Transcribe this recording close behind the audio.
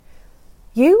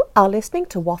You are listening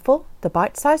to Waffle, the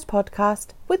bite-sized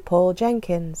podcast with Paul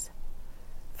Jenkins.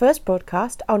 First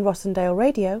broadcast on Rossendale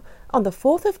Radio on the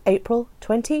 4th of April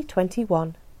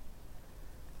 2021.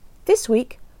 This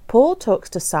week, Paul talks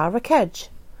to Sarah Kedge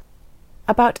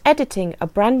about editing a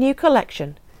brand new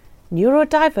collection,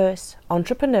 Neurodiverse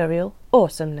Entrepreneurial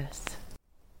Awesomeness.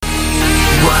 104.7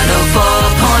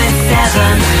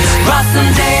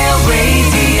 Rossendale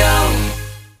Radio.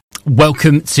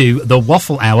 Welcome to the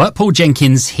Waffle Hour. Paul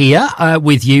Jenkins here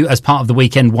with you as part of the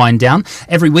weekend wind down.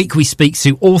 Every week we speak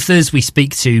to authors, we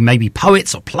speak to maybe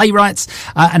poets or playwrights,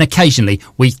 and occasionally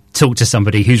we talk to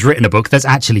somebody who's written a book that's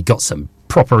actually got some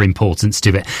proper importance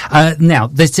to it. Now,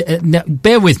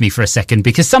 bear with me for a second,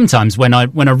 because sometimes when I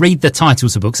read the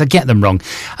titles of books, I get them wrong.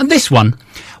 And this one,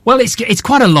 well, it's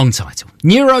quite a long title.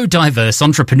 Neurodiverse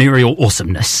Entrepreneurial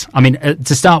Awesomeness. I mean,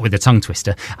 to start with, a tongue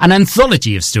twister. An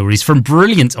anthology of stories from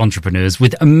brilliant entrepreneurs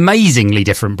with amazingly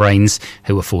different brains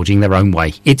who are forging their own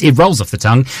way. It rolls off the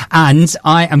tongue. And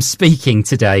I am speaking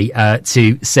today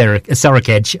to Sarah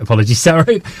Kedge. Apologies,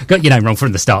 Sarah. Got your name wrong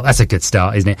from the start. That's a good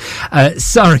start, isn't it?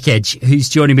 Sarah Kedge, who's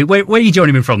joining me. Where are you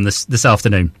joining me from this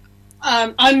afternoon?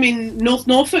 I'm in North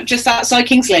Norfolk, just outside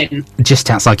Kings Lynn. Just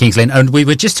outside Kings Lynn. And we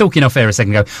were just talking off air a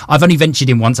second ago. I've only ventured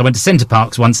in once. I went to Centre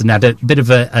Parks once and had a bit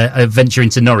of a venture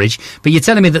into Norwich. But you're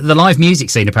telling me that the live music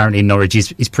scene apparently in Norwich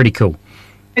is pretty cool.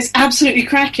 It's absolutely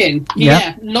cracking.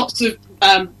 Yeah. Lots of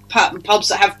pubs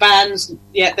that have bands.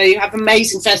 Yeah, they have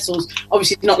amazing festivals.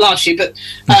 Obviously not last year, but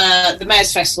the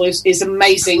Mayor's Festival is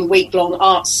amazing, week-long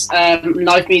arts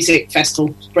live music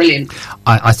festival. It's brilliant.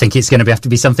 I think it's going to have to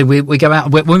be something we go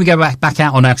out when we go back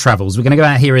out on our travels. We're going to go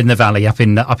out here in the valley up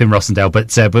in Rossendale,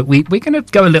 but we're going to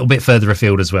go a little bit further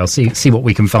afield as well. See what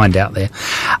we can find out there.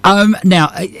 Now,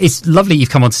 it's lovely you've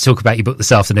come on to talk about your book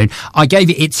this afternoon. I gave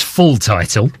it its full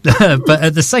title, but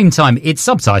at the same time, its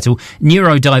subtitle,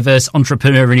 Neurodiverse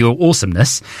Entrepreneurial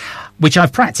Awesomeness, which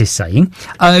I've practiced saying.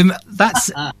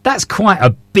 That's quite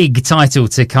a big title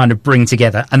to kind of bring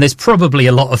together, and there's probably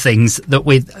a lot of things that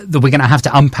we're going to have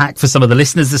to unpack for some of the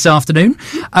listeners this afternoon.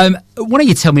 Why don't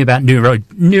you tell me about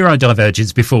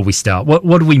neurodivergence before we start?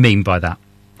 What do we mean by that?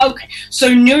 Okay, so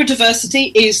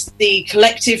neurodiversity is the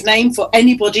collective name for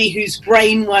anybody whose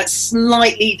brain works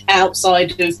slightly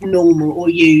outside of normal or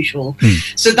usual.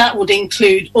 So that would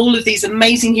include all of these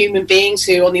amazing human beings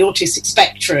who are on the autistic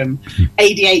spectrum,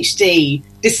 ADHD,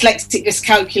 dyslexic,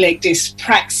 dyscalculic,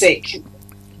 dyspraxic,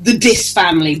 the dys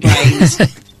family brains.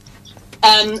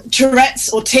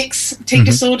 Tourette's or tic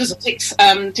disorders or tic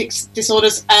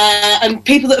disorders, and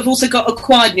people that have also got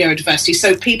acquired neurodiversity,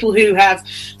 so people who have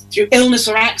through illness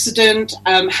or accident,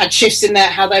 had shifts in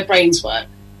how their brains work.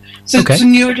 So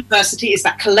neurodiversity is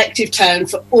that collective term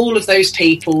for all of those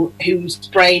people whose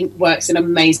brain works in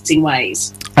amazing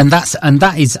ways. And that's a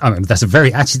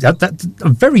very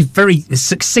very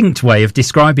succinct way of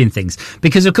describing things,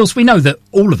 because of course we know that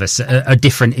all of us are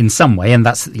different in some way, and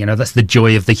that's the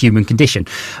joy of the human condition.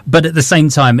 But at the same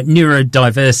time,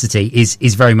 neurodiversity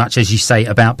is very much, as you say,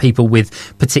 about people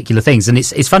with particular things. And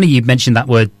it's funny you mentioned that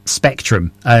word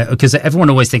spectrum, because everyone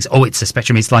always thinks, oh, it's a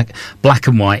spectrum. It's like black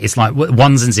and white. It's like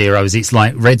ones and zeros. It's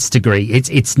like reds to green.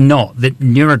 It's not. That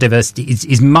neurodiversity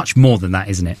is much more than that,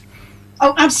 isn't it?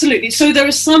 Oh, absolutely. So there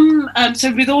are some,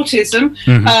 so with autism,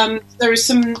 there is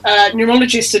some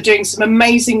neurologists are doing some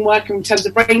amazing work in terms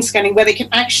of brain scanning where they can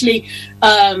actually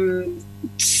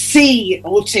see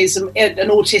autism in an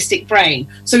autistic brain.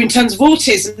 So in terms of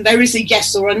autism, there is a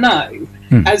yes or a no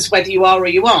as whether you are or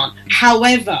you aren't.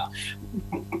 However,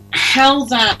 how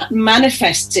that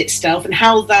manifests itself and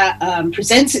how that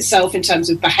presents itself in terms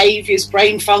of behaviours,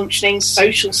 brain functioning,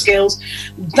 social skills,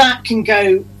 that can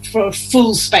go for a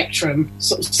full spectrum.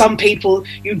 So some people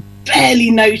you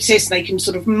barely notice, they can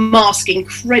sort of mask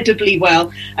incredibly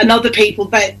well, and other people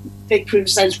that it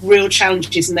presents real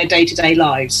challenges in their day-to-day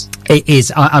lives. It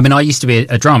is. I mean, I used to be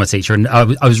a drama teacher, and I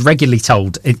was regularly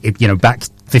told, back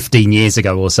 15 years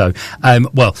ago or so,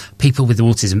 well, people with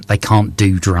autism, they can't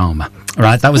do drama,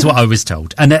 right? That was what I was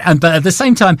told. And but at the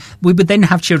same time, we would then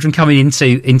have children coming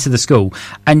into the school,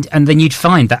 and then you'd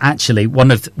find that actually one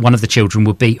of the children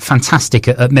would be fantastic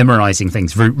at memorising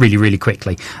things really, really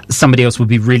quickly. Somebody else would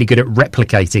be really good at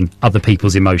replicating other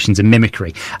people's emotions and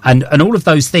mimicry. And all of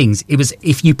those things, it was,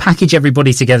 if you package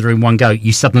everybody together in one go,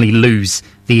 you suddenly lose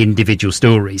the individual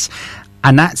stories.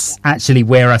 And that's actually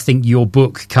where I think your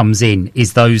book comes in,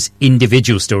 is those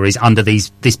individual stories under this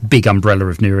big umbrella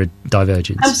of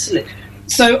neurodivergence. Absolutely.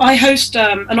 So I host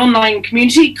an online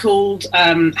community called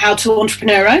How to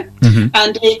Entrepreneuro,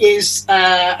 and it is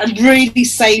a really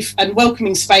safe and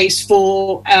welcoming space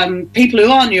for people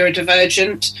who are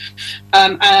neurodivergent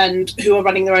and who are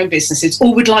running their own businesses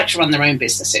or would like to run their own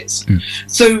businesses.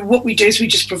 So what we do is we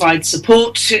just provide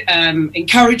support,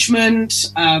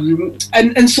 encouragement,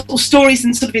 and sort of stories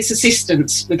and sort of its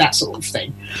assistance with that sort of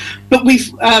thing. But we've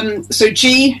so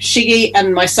G, Shiggy,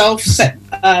 and myself set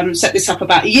this up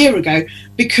about a year ago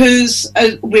because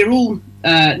we're all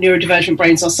neurodivergent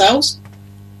brains ourselves,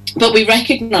 but we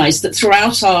recognise that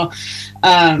throughout our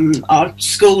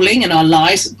schooling and our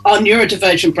lives, our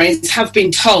neurodivergent brains have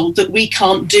been told that we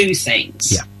can't do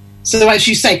things. Yeah. So as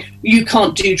you say, you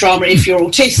can't do drama if you're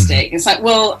autistic. It's like,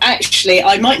 well, actually,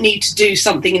 I might need to do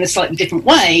something in a slightly different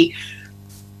way,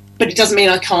 but it doesn't mean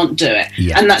I can't do it.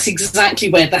 Yeah. And that's exactly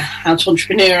where the How to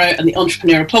Entrepreneuro and the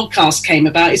Entrepreneuro podcast came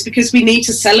about, is because we need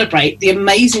to celebrate the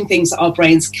amazing things that our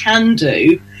brains can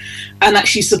do and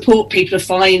actually support people to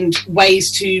find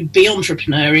ways to be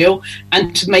entrepreneurial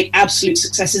and to make absolute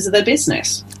successes of their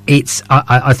business.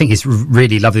 I think it's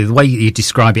really lovely the way you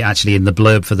describe it actually in the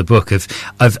blurb for the book of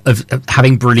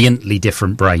having brilliantly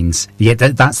different brains. Yeah,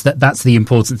 that's the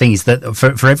important thing, is that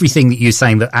for everything that you're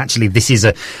saying, that actually this is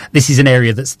an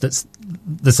area that's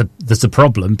a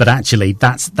problem, but actually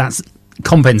that's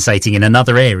compensating in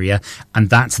another area, and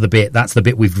that's the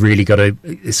bit we've really got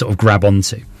to sort of grab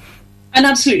onto. And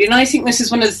absolutely, and I think this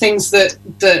is one of the things that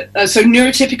so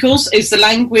neurotypicals is the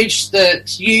language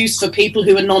that's used for people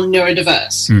who are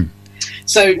non-neurodiverse.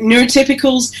 So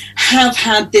neurotypicals have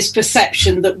had this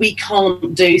perception that we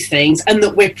can't do things and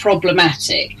that we're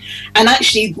problematic. And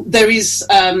actually, there is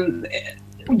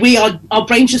our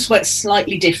brain just works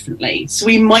slightly differently, so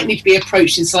we might need to be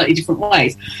approached in slightly different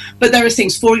ways. But there are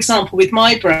things, for example, with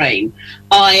my brain,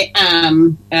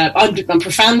 I'm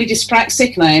profoundly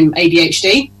dyspraxic and I am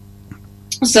ADHD.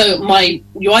 So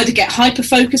you either get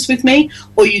hyper-focus with me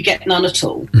or you get none at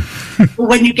all.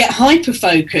 When you get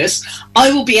hyper-focus,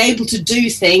 I will be able to do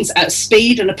things at a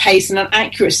speed and a pace and an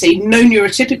accuracy no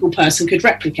neurotypical person could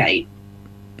replicate.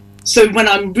 So when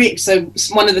so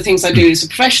one of the things I do as a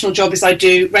professional job is I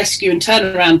do rescue and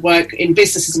turnaround work in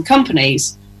businesses and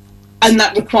companies, and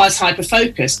that requires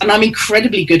hyper-focus. And I'm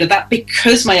incredibly good at that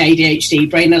because my ADHD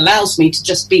brain allows me to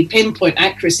just be pinpoint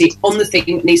accuracy on the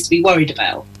thing that needs to be worried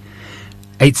about.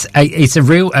 It's a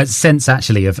real sense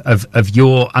actually of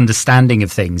your understanding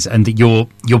of things and your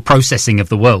processing of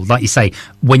the world. Like you say,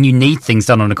 when you need things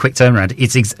done on a quick turnaround,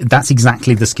 that's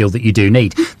exactly the skill that you do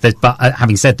need. But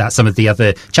having said that, some of the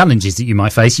other challenges that you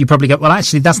might face, you probably go, well,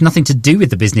 actually, that's nothing to do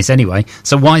with the business anyway.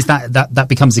 So why is that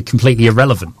becomes completely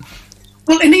irrelevant?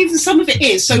 Well, and even some of it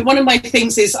is. So one of my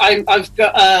things is I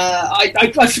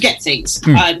forget things.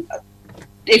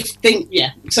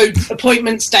 So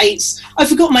appointments, dates. I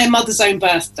forgot my mother's own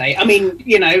birthday. I mean,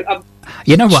 you know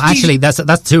what? Actually, that's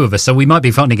two of us, so we might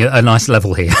be finding a nice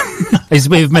level here. It's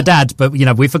with my dad, but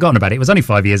we've forgotten about it. It was only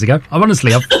 5 years ago.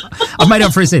 Honestly, I've made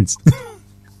up for it since.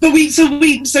 But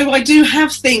so I do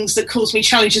have things that cause me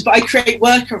challenges, but I create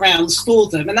workarounds for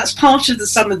them, and that's part of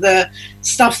some of the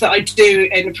stuff that I do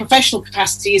in a professional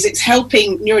capacity. Is it's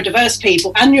helping neurodiverse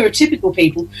people and neurotypical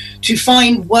people to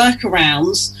find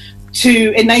workarounds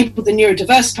to enable the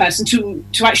neurodiverse person to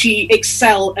actually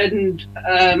excel and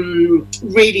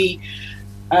really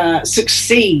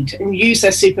succeed and use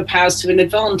their superpowers to an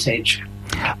advantage.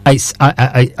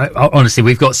 Honestly,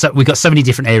 we've got so many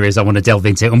different areas I want to delve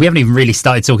into, and we haven't even really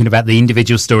started talking about the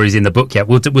individual stories in the book yet.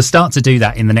 We'll start to do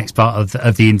that in the next part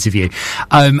of the interview.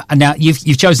 And now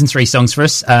you've chosen 3 songs for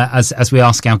us, as we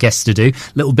ask our guests to do, a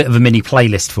little bit of a mini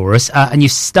playlist for us, and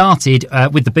you've started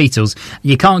with the Beatles.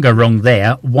 You can't go wrong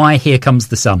there. Why Here Comes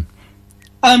the Sun?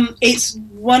 It's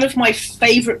one of my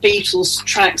favourite Beatles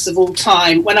tracks of all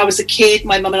time. When I was a kid,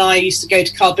 my mum and I used to go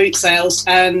to car boot sales,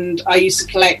 and I used to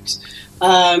collect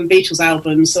Beatles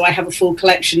albums, so I have a full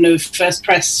collection of first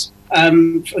press of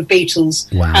Beatles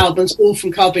albums, all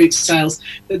from car boot sales.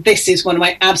 But this is one of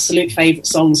my absolute favourite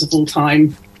songs of all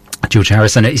time. George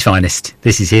Harrison at his finest.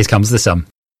 This is Here Comes the Sun.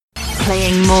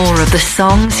 Playing more of the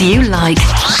songs you like.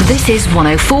 This is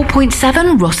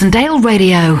 104.7 Rossendale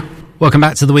Radio. Welcome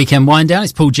back to the Weekend Wind Down.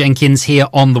 It's Paul Jenkins here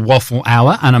on the Waffle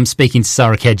Hour, and I'm speaking to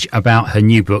Sarah Kedge about her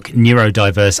new book,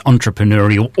 Neurodiverse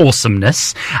Entrepreneurial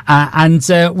Awesomeness.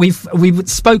 We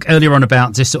spoke earlier on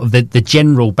about just sort of the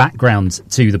general background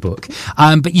to the book.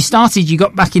 But you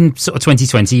got back in sort of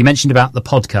 2020. You mentioned about the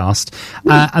podcast,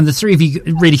 and the three of you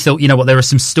really thought, there are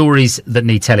some stories that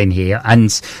need telling here,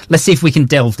 and let's see if we can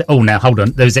delve. Oh, now hold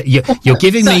on. You're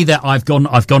giving me that I've gone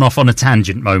off on a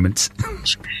tangent moment.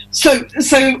 So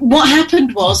what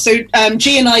happened was,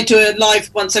 G and I do a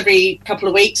live once every couple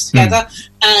of weeks together,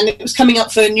 and it was coming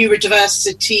up for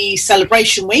Neurodiversity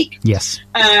Celebration Week. Yes.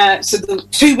 So the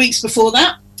 2 weeks before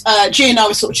that, G and I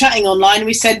were sort of chatting online, and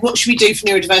we said, what should we do for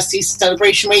Neurodiversity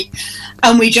Celebration Week?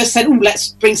 And we just said, let's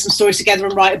bring some stories together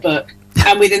and write a book.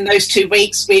 And within those 2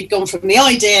 weeks, we'd gone from the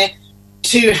idea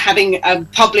to having a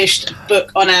published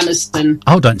book on Amazon.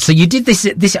 Hold on. So you did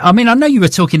this. I mean, I know you were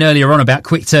talking earlier on about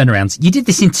quick turnarounds. You did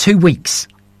this in 2 weeks.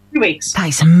 2 weeks. That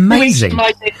is amazing. 2 weeks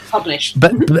from idea to publish.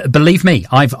 But believe me,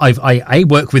 I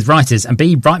work with writers, and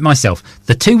B, write myself.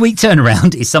 The 2 week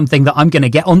turnaround is something that I'm going to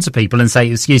get onto people and say,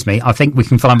 excuse me, I think we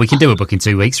can do a book in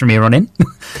 2 weeks from here on in.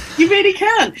 You really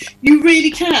can. You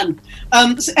really can.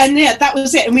 And yeah, that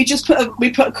was it. And we just put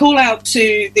a call out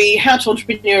to the How to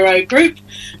Entrepreneuro group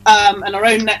and our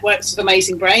own networks of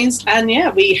amazing brains. And yeah,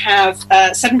 we have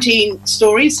 17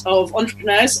 stories of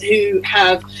entrepreneurs who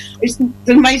have.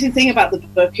 The amazing thing about the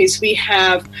book is we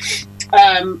have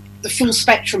the full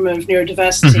spectrum of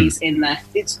neurodiversities in there.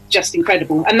 It's just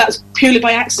incredible, and that's purely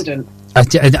by accident.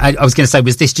 I was going to say,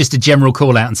 was this just a general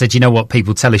call out and said, you know what,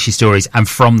 people, tell us your stories, and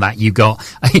from that you got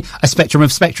a spectrum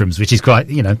of spectrums, which is quite,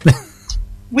 you know.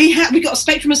 We've got a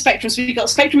spectrum of spectrums. We've got a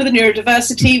spectrum of the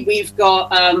neurodiversity. We've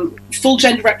got full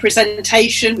gender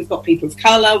representation. We've got people of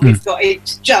colour. We've got,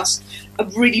 it's just a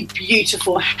really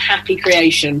beautiful, happy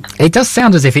creation. It does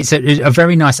sound as if it's a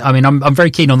very nice. I mean, I'm very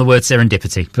keen on the word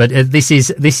serendipity, but this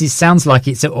is sounds like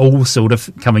it's all sort of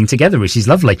coming together, which is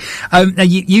lovely. Now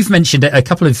you've mentioned a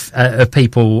couple of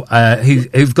people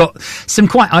who've got some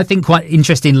quite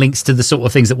interesting links to the sort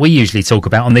of things that we usually talk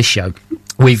about on this show.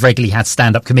 We've regularly had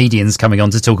stand-up comedians coming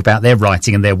on to talk about their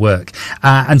writing and their work.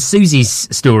 And Susie's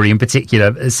story in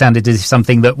particular sounded as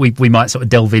something that we might sort of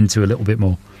delve into a little bit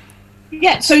more.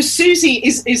 Yeah, so Susie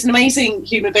is an amazing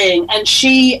human being, and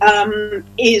she's I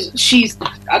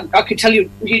could tell you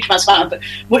huge amounts about her, but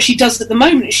what she does at the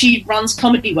moment, she runs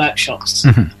comedy workshops.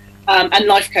 And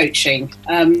life coaching.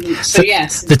 So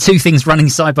yes. The two things running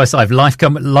side by side, life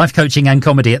coaching and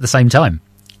comedy at the same time.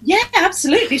 Yeah,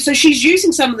 absolutely. So she's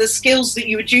using some of the skills that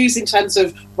you would use in terms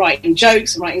of writing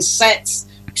jokes and writing sets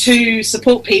to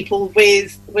support people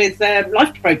with their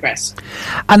life progress.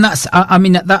 And that's, I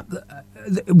mean, that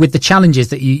with the challenges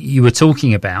that you were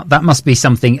talking about, that must be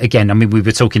something, again, I mean, we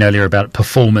were talking earlier about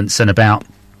performance and about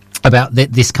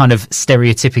this kind of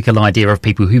stereotypical idea of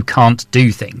people who can't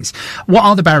do things. What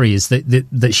are the barriers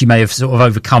that she may have sort of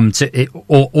overcome to it,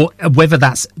 or whether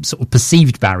that's sort of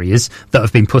perceived barriers that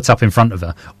have been put up in front of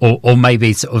her, or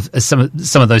maybe sort of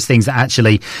some of those things that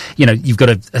actually, you know, you've got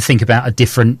to think about a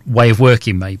different way of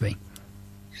working, maybe.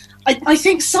 I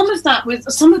think some of that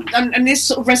and this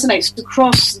sort of resonates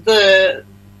across the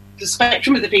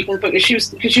spectrum of the people in the book,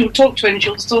 because you'll talk to her and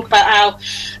she'll talk about how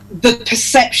the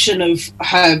perception of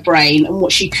her brain and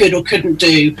what she could or couldn't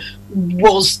do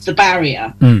was the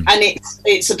barrier. And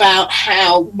it's about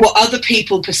how what other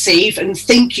people perceive and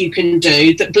think you can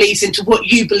do that bleeds into what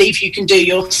you believe you can do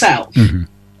yourself.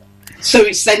 So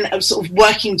it's then sort of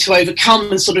working to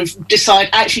overcome and sort of decide,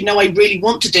 actually, no, I really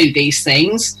want to do these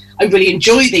things, I really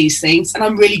enjoy these things, and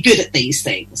I'm really good at these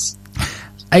things.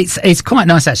 It's quite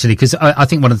nice, actually, because I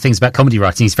think one of the things about comedy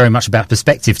writing is very much about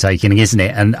perspective taking, isn't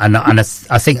it? And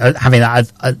I think having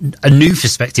that a new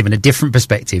perspective and a different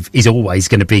perspective is always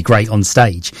going to be great on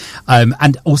stage.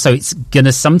 And also, it's going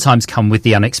to sometimes come with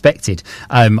the unexpected.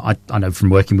 I know from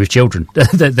working with children,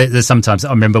 there's sometimes,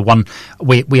 I remember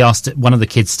we asked one of the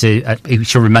kids to, who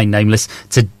shall remain nameless,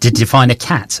 to define a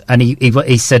cat, and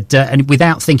he said, and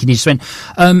without thinking, he just went,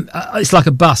 it's like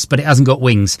a bus, but it hasn't got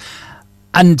wings.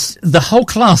 And the whole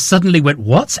class suddenly went,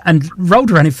 what? And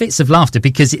rolled around in fits of laughter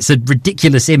because it's a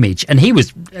ridiculous image. And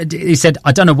he said,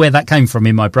 I don't know where that came from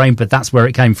in my brain, but that's where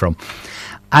it came from.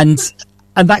 And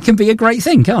that can be a great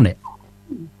thing, can't it?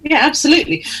 Yeah,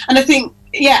 absolutely. And I think,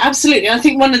 absolutely. I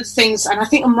think one of the things, and I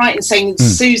think I'm right in saying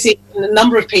Susie and a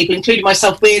number of people, including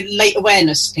myself, we're late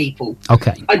awareness people.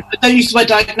 Okay. I don't use the word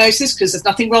diagnosis because there's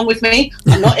nothing wrong with me.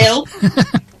 I'm not ill.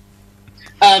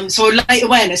 So late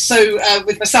awareness. So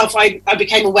with myself, I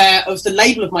became aware of the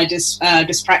label of my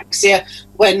dyspraxia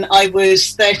when I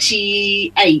was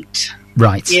 38.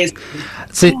 Right. Years.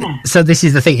 So this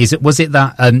is the thing. Was it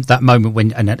that moment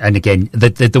when, and again,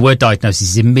 the word diagnosis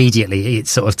is immediately,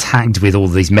 it's sort of tagged with all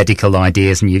these medical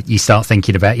ideas, and you start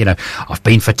thinking about, you know, I've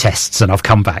been for tests and I've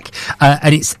come back,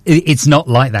 and it's not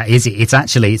like that, is it?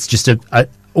 It's just a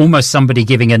almost somebody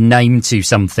giving a name to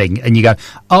something, and you go,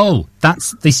 oh,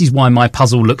 this is why my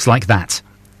puzzle looks like that.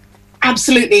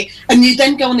 Absolutely. And you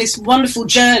then go on this wonderful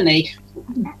journey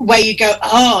where you go,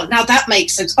 oh, now that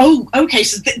makes sense. Oh, okay,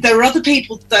 so there are other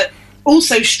people that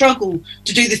also struggle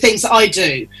to do the things that I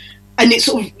do. And it's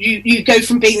sort of, you go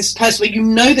from being this person where you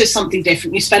know there's something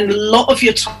different. You spend a lot of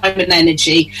your time and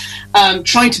energy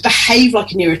trying to behave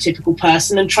like a neurotypical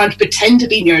person and trying to pretend to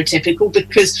be neurotypical,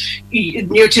 because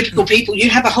neurotypical people,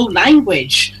 you have a whole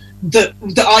language that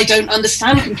I don't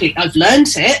understand completely. I've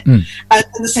learnt it. And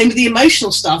the same with the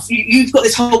emotional stuff. You've got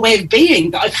this whole way of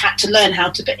being that I've had to learn how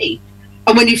to be.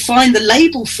 And when you find the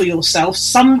label for yourself,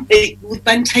 it will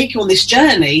then take you on this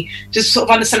journey to sort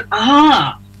of understand,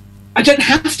 I don't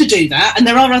have to do that, and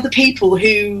there are other people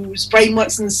whose brain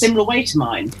works in a similar way to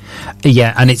mine.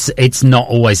 Yeah, and it's not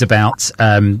always about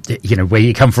where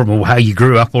you come from or how you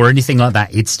grew up or anything like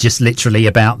that. It's just literally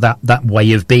about that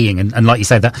way of being, and like you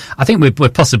say, that I think we're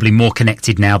possibly more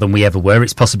connected now than we ever were.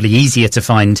 It's possibly easier to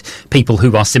find people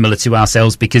who are similar to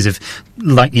ourselves because of,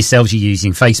 like yourselves, you're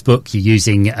using Facebook, you're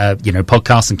using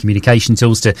podcasts and communication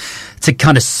tools to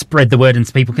kind of spread the word, and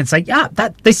so people can say,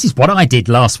 this is what I did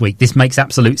last week. This makes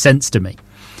absolute sense to me.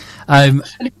 And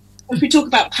if we talk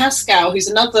about Pascal, who's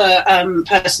another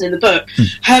person in the book,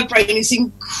 her brain is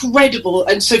incredible,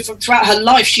 and so throughout her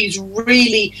life she's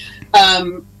really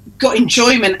got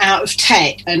enjoyment out of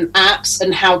tech and apps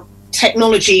and how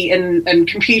technology and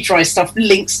computerized stuff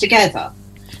links together.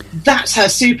 That's her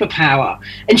superpower,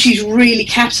 and she's really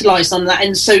capitalized on that,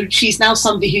 and so she's now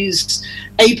somebody who's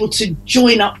able to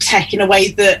join up tech in a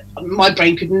way that my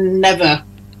brain could never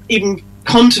even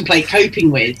contemplate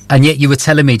coping with. And yet you were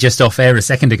telling me just off air a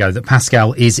second ago that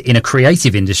Pascal is in a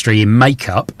creative industry in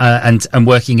makeup and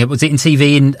working at, was it in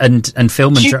TV and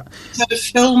film? She's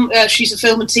a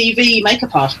film and TV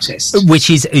makeup artist.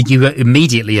 Which is, you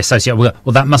immediately associate, well,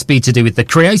 that must be to do with the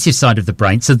creative side of the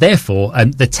brain. So therefore,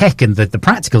 the tech and the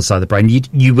practical side of the brain,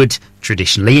 you would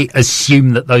traditionally assume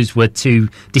that those were two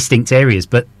distinct areas,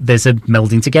 but there's a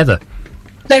melding together.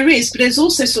 There is, but there's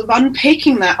also sort of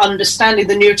unpicking that understanding,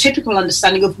 the neurotypical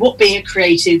understanding of what being a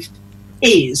creative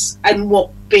is and what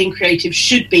being creative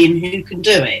should be and who can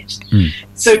do it.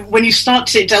 So when you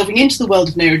start delving into the world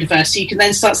of neurodiversity, you can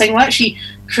then start saying, well, actually,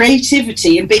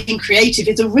 creativity and being creative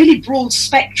is a really broad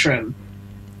spectrum.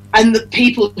 And the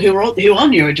people who are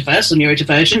neurodiverse or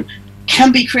neurodivergent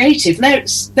can be creative. There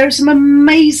are some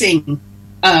amazing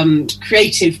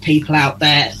creative people out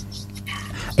there,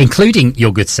 including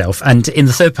your good self. And in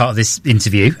the third part of this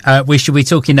interview, we should be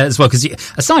talking as well, because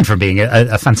aside from being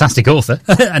a fantastic author,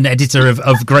 an editor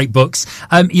of great books,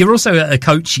 you're also a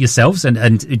coach yourselves and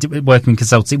working in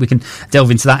consultancy. We can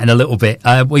delve into that in a little bit.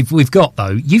 We've got,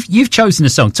 though, you've chosen a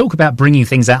song. Talk about bringing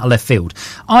things out of left field.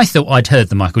 I thought I'd heard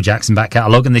the Michael Jackson back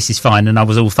catalogue and this is fine, and I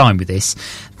was all fine with this.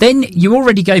 Then you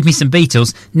already gave me some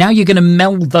Beatles. Now you're going to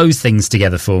meld those things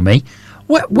together for me.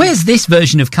 Where's this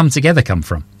version of Come Together come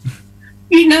from?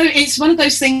 It's one of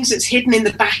those things that's hidden in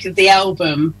the back of the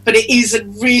album, but it is a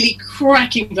really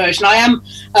cracking version. I am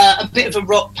a bit of a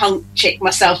rock punk chick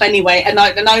myself anyway, and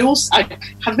I also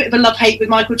have a bit of a love-hate with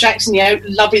Michael Jackson,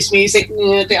 love his music,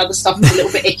 the other stuff is a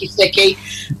little bit icky-sticky.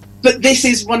 But this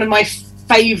is one of my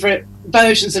favourite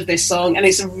versions of this song, and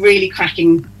it's a really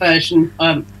cracking version.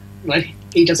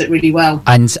 He does it really well.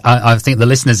 And I think the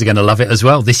listeners are going to love it as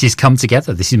well. This is Come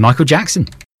Together. This is Michael Jackson.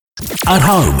 At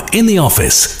home, in the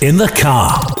office, in the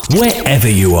car, wherever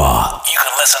you are, you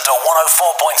can listen to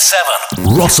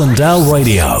 104.7 Rossendale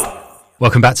Radio.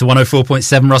 Welcome back to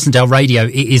 104.7 Rossendale Radio.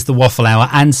 It is the Waffle Hour,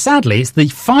 and sadly, it's the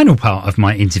final part of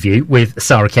my interview with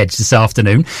Sarah Kedge this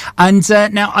afternoon. And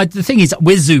now, the thing is,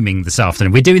 we're Zooming this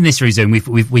afternoon. We're doing this through Zoom.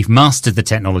 We've mastered the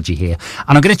technology here,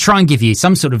 and I'm going to try and give you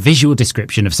some sort of visual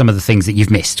description of some of the things that you've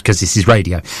missed, because this is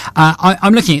radio.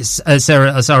 I'm looking at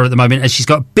Sarah at the moment, as she's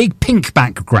got a big pink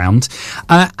background,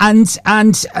 and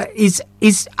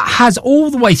has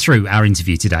all the way through our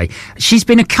interview today. She's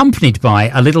been accompanied by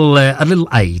a little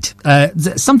aid.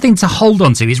 Something to hold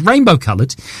on to. It's rainbow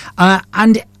coloured,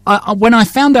 and when I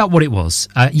found out what it was,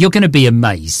 you're going to be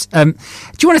amazed. Do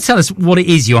you want to tell us what it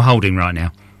is you're holding right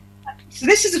now? So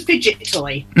this is a fidget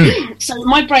toy. So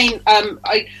my brain,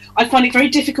 I find it very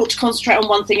difficult to concentrate on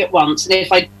one thing at once, and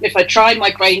if I try,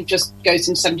 my brain just goes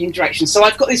in 17 directions. So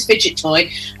I've got this fidget toy.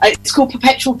 It's called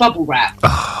Perpetual Bubble Wrap.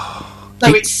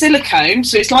 So it's silicone,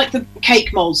 so it's like the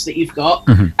cake moulds that you've got,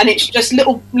 and it's just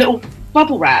little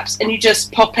bubble wraps, and you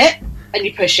just pop it, and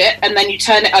you push it, and then you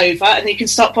turn it over, and you can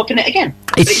start popping it again.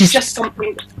 It's just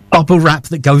something... Bubble wrap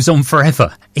that goes on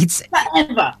forever. It's...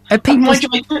 Forever. I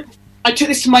took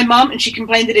this to my mum, and she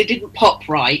complained that it didn't pop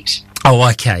right. Oh,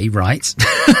 okay, right.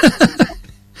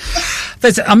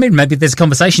 Maybe there's a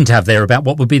conversation to have there about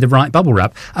what would be the right bubble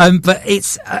wrap. But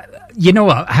it's... you know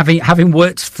what? Having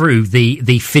worked through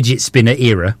the fidget spinner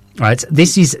era, right?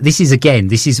 This is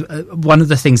one of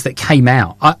the things that came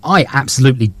out. I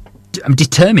absolutely I'm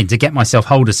determined to get myself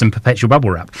hold of some perpetual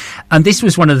bubble wrap. And this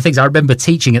was one of the things I remember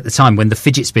teaching at the time when the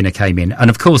fidget spinner came in. And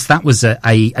of course, that was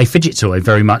a fidget toy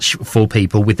very much for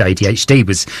people with ADHD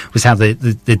was how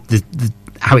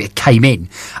how it came in.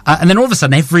 And then all of a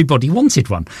sudden, everybody wanted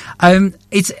one. And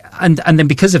then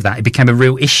because of that, it became a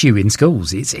real issue in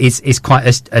schools. It's quite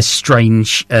a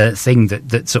strange thing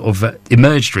that sort of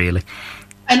emerged, really.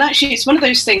 And actually, it's one of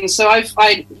those things. So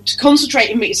I concentrate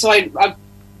in me. So I've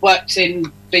worked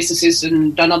in businesses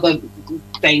and done other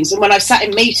things. And when I've sat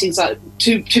in meetings,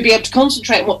 to be able to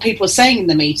concentrate on what people are saying in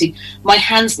the meeting, my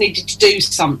hands needed to do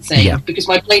something because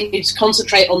my brain needed to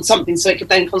concentrate on something so it could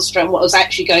then concentrate on what was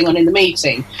actually going on in the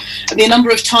meeting. And the number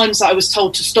of times that I was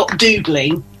told to stop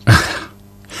doodling,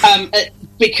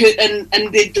 because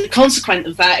the consequence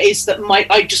of that is that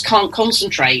I just can't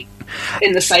concentrate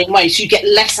in the same way. So you get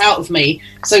less out of me.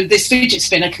 So this fidget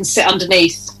spinner can sit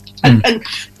underneath. And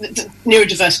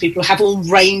neurodiverse people have all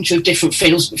range of different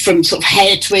feels, from sort of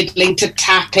hair twiddling to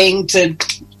tapping to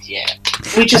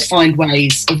we just find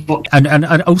ways of what. And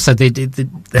also the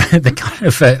kind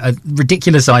of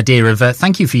ridiculous idea of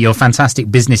thank you for your fantastic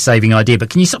business saving idea,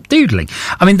 but can you stop doodling?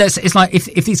 I mean, it's like if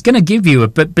it's going to give you a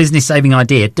business saving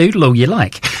idea, doodle all you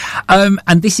like.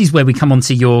 And this is where we come on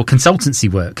to your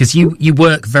consultancy work, because you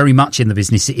work very much in the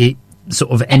business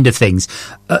sort of end of things,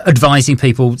 advising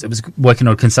people. It was working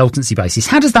on a consultancy basis.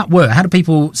 How does that work? How do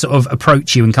people sort of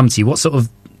approach you and come to you? What sort of...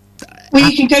 Well,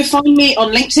 you can go find me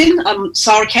on LinkedIn. I'm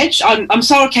Sarah Kedge. I'm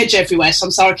Sarah Kedge everywhere. So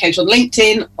I'm Sarah Kedge on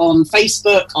LinkedIn, on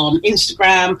Facebook, on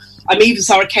Instagram. I'm even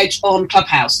Sarah Kedge on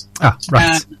Clubhouse. Ah,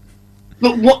 right.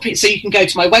 So you can go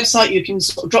to my website, you can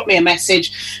sort of drop me a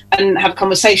message and have a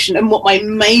conversation. And what my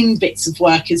main bits of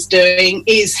work is doing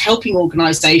is helping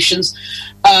organisations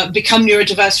become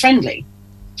neurodiverse friendly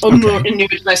or more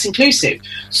neurodiverse inclusive.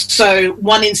 So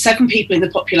 1 in 7 people in the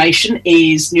population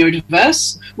is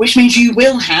neurodiverse, which means you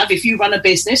will have, if you run a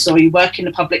business or you work in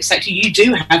the public sector, you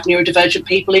do have neurodivergent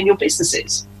people in your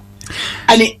businesses.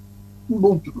 And it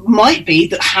might be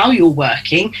that how you're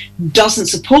working doesn't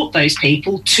support those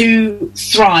people to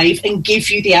thrive and give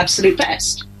you the absolute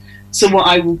best. So what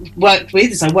I work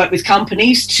with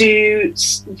companies to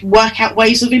work out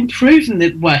ways of improving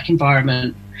the work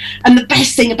environment. And the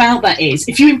best thing about that is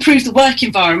if you improve the work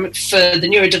environment for the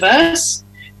neurodiverse,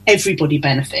 everybody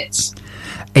benefits.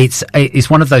 It's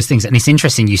one of those things, and it's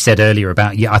interesting you said earlier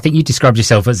about, I think you described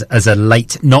yourself as a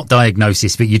late, not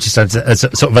diagnosis, but you just had a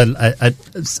sort of a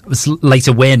late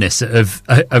awareness of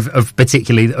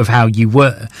particularly of how you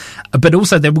were. But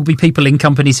also there will be people in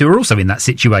companies who are also in that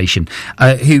situation,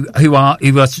 who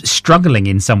are struggling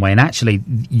in some way, and actually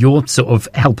your sort of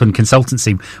help and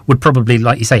consultancy would probably,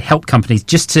 like you say, help companies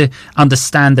just to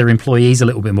understand their employees a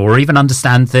little bit more, or even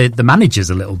understand the managers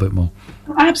a little bit more.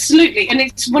 Absolutely. And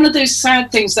it's one of those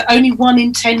sad things that only 1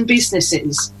 in 10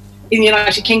 businesses in the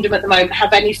United Kingdom at the moment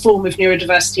have any form of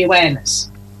neurodiversity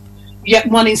awareness. Yet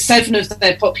 1 in 7 of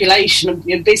their population of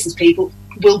business people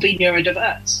will be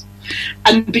neurodiverse.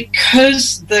 And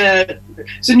because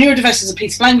neurodiversity as a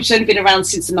piece of language has only been around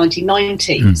since the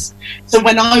 1990s. So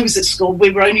when I was at school,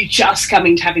 we were only just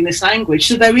coming to having this language.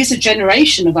 So there is a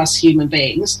generation of us human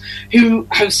beings who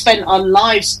have spent our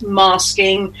lives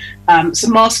masking. So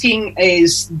masking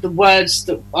is the words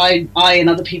that I and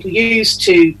other people use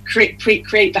to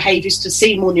create behaviours to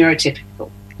seem more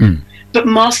neurotypical. But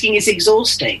masking is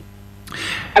exhausting.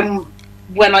 And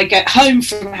when I get home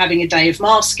from having a day of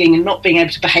masking and not being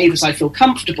able to behave as I feel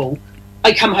comfortable,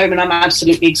 I come home and I'm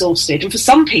absolutely exhausted. And for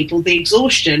some people, the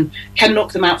exhaustion can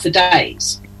knock them out for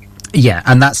days. Yeah,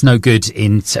 and that's no good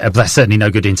that's certainly no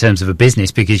good in terms of a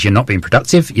business, because you're not being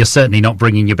productive. You're certainly not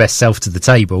bringing your best self to the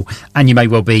table, and you may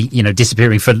well be,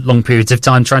 disappearing for long periods of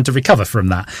time trying to recover from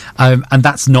that. And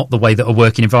that's not the way that a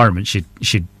working environment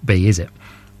should be, is it?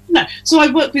 No. So I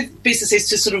work with businesses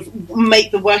to sort of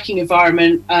make the working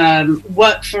environment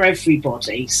work for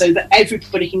everybody, so that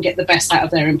everybody can get the best out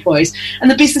of their employees. And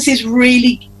the businesses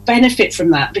really benefit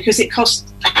from that, because it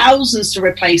costs thousands to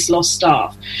replace lost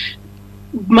staff.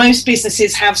 Most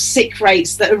businesses have sick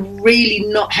rates that are really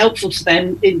not helpful to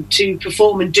them to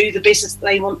perform and do the business that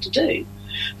they want to do.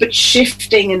 But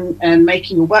shifting and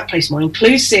making your workplace more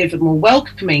inclusive and more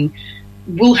welcoming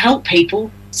will help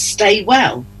people stay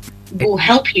well, will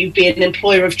help you be an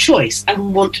employer of choice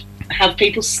and want to have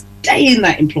people stay in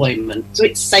that employment. So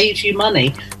it saves you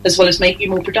money as well as making you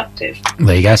more productive.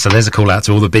 There you go. So there's a call out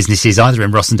to all the businesses either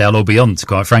in Rossendale or beyond,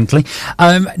 quite frankly.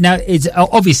 Now, it's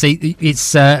obviously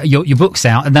it's your book's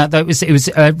out, and it was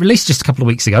released just a couple of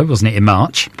weeks ago, wasn't it, in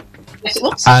March? Yes, it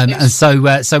was. And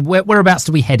so whereabouts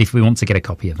do we head if we want to get a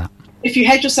copy of that? If you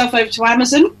head yourself over to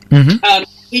Amazon,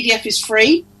 PDF is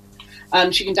free. So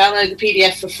you can download the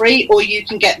PDF for free, or you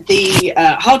can get the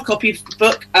hard copy of the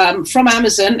book from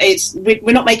Amazon.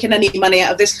 We're not making any money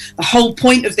out of this. The whole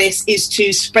point of this is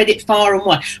to spread it far and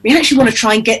wide. We actually want to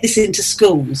try and get this into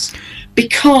schools,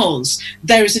 because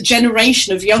there is a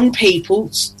generation of young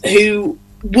people who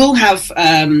will have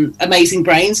amazing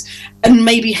brains and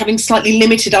maybe having slightly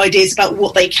limited ideas about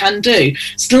what they can do.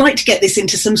 So I'd like to get this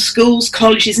into some schools,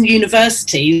 colleges and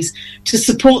universities to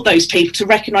support those people, to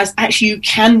recognise actually you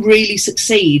can really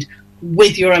succeed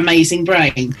with your amazing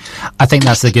brain. I think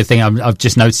that's the good thing. I'm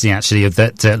just noticing actually of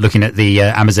that, looking at the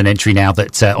Amazon entry now,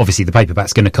 that obviously the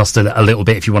paperback's going to cost a little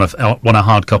bit if you want a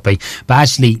hard copy, but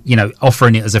actually,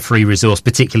 offering it as a free resource,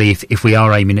 particularly if we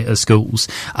are aiming it at schools,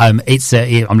 I'm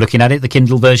looking at it, the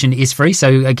Kindle version is free,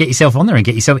 so get yourself on there and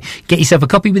get yourself a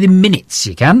copy within minutes.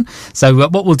 You can. So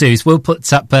what we'll do is we'll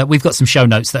put up, we've got some show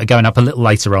notes that are going up a little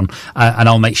later on, and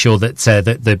I'll make sure that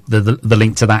the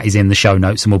link to that is in the show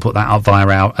notes, and we'll put that up via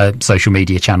our social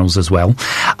media channels as well.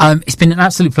 It's been an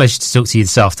absolute pleasure to talk to you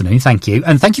this afternoon. Thank you,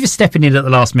 and thank you for stepping in at the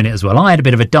last minute as well. I had a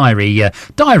bit of a diary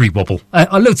wobble.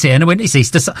 I looked here and I went, it's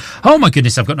Easter. Oh my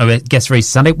goodness, I've got no guest for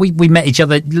Easter Sunday. We met each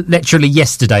other literally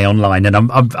yesterday online, and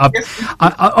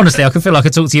I honestly I can feel like I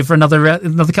could talk to you for another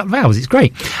couple of hours. It's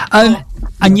great,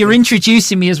 and you're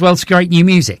introducing me as well to great new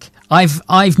music.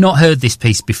 I've not heard this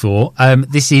piece before.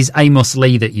 This is Amos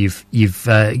Lee that you've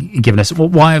given us.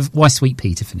 Why Sweet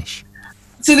Pea to finish?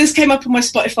 So this came up on my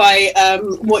Spotify,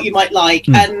 what you might like,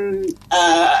 and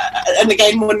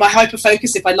again, when my hyper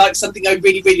focus, if I like something, I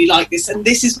really, really like this, and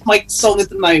this is my song at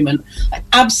the moment. I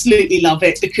absolutely love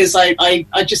it because I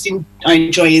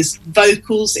enjoy his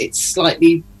vocals. It's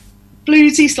slightly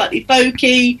bluesy, slightly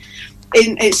folky.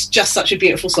 It's just such a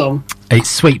beautiful song.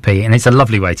 It's Sweet Pea, and it's a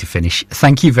lovely way to finish.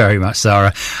 Thank you very much,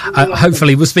 Sarah.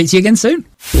 Hopefully we'll speak to you again soon.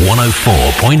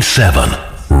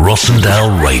 104.7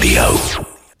 Rossendale Radio.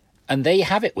 And there you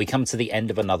have it. We come to the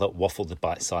end of another Waffle the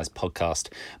Bite-Sized podcast.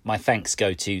 My thanks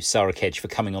go to Sarah Kedge for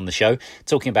coming on the show,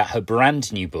 talking about her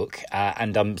brand new book.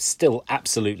 And I'm still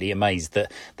absolutely amazed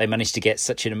that they managed to get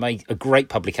such a great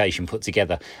publication put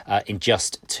together in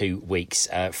just 2 weeks,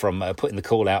 from putting the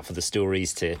call out for the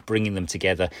stories to bringing them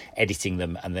together, editing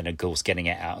them, and then, of course, getting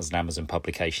it out as an Amazon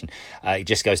publication. It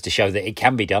just goes to show that it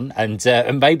can be done. And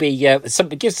maybe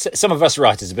gives some of us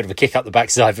writers a bit of a kick up the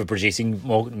backside for producing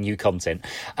more new content.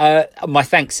 My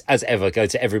thanks, as ever, go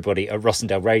to everybody at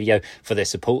Rossendale Radio for their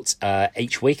support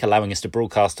each week, allowing us to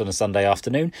broadcast on a Sunday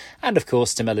afternoon, and, of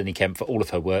course, to Melanie Kemp for all of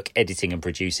her work editing and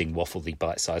producing Waffle the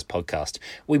Bite-Sized podcast.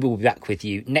 We will be back with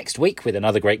you next week with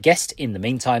another great guest. In the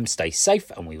meantime, stay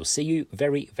safe, and we will see you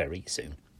very, very soon.